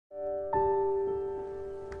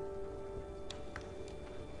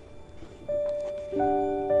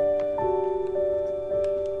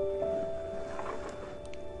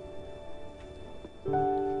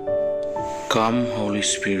Come, Holy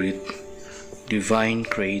Spirit, Divine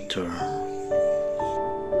Creator,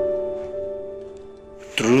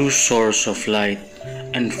 true source of light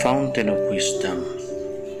and fountain of wisdom,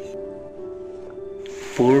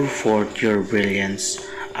 pour forth your brilliance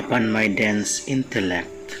upon my dense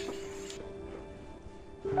intellect.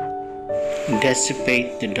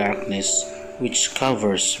 Dissipate the darkness which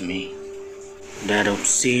covers me, that of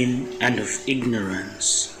sin and of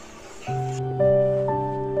ignorance.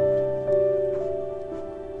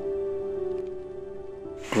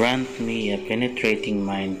 Grant me a penetrating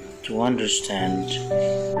mind to understand,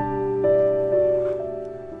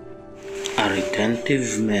 a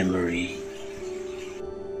retentive memory,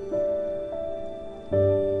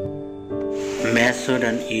 method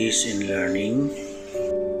and ease in learning,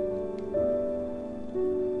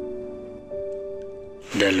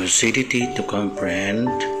 the lucidity to comprehend,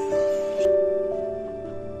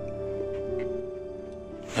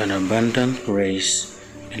 an abundant grace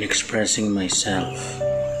in expressing myself.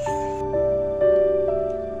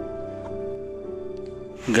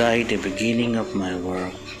 Guide the beginning of my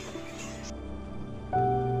work.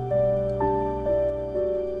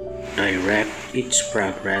 Direct its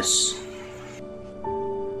progress.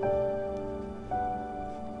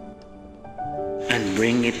 And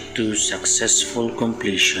bring it to successful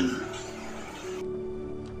completion.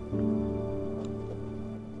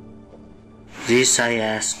 This I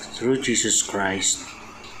ask through Jesus Christ,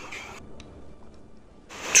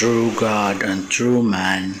 true God and true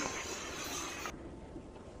man,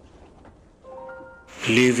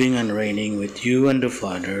 living and reigning with you and the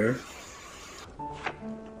Father,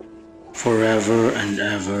 forever and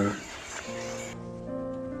ever.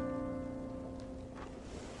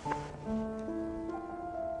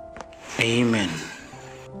 Amen.